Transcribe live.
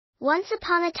Once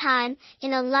upon a time,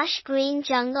 in a lush green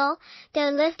jungle,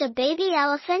 there lived a baby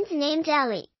elephant named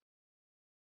Ellie.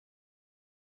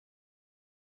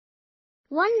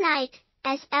 One night,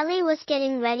 as Ellie was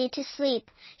getting ready to sleep,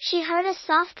 she heard a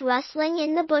soft rustling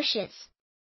in the bushes.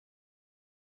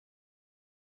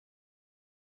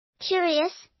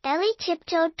 Curious, Ellie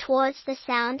tiptoed towards the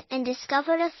sound and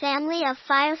discovered a family of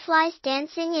fireflies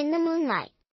dancing in the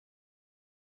moonlight.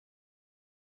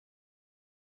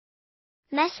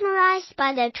 Mesmerized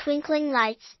by their twinkling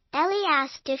lights, Ellie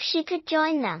asked if she could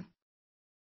join them.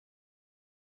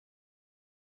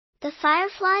 The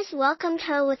fireflies welcomed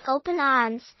her with open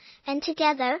arms, and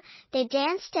together, they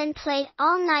danced and played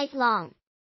all night long.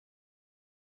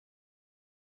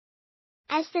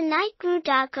 As the night grew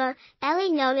darker,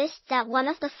 Ellie noticed that one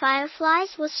of the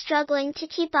fireflies was struggling to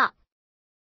keep up.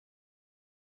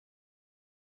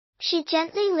 She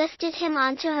gently lifted him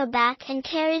onto her back and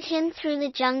carried him through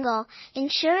the jungle,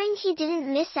 ensuring he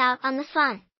didn't miss out on the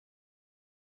fun.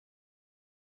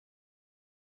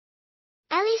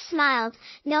 Ellie smiled,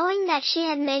 knowing that she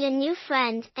had made a new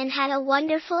friend and had a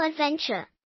wonderful adventure.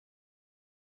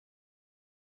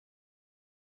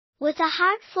 With a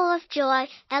heart full of joy,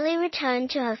 Ellie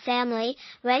returned to her family,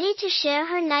 ready to share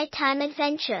her nighttime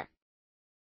adventure.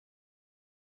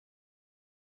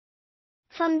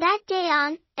 From that day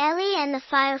on, Ellie and the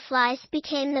fireflies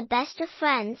became the best of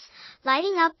friends,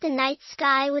 lighting up the night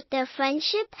sky with their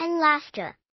friendship and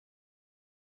laughter.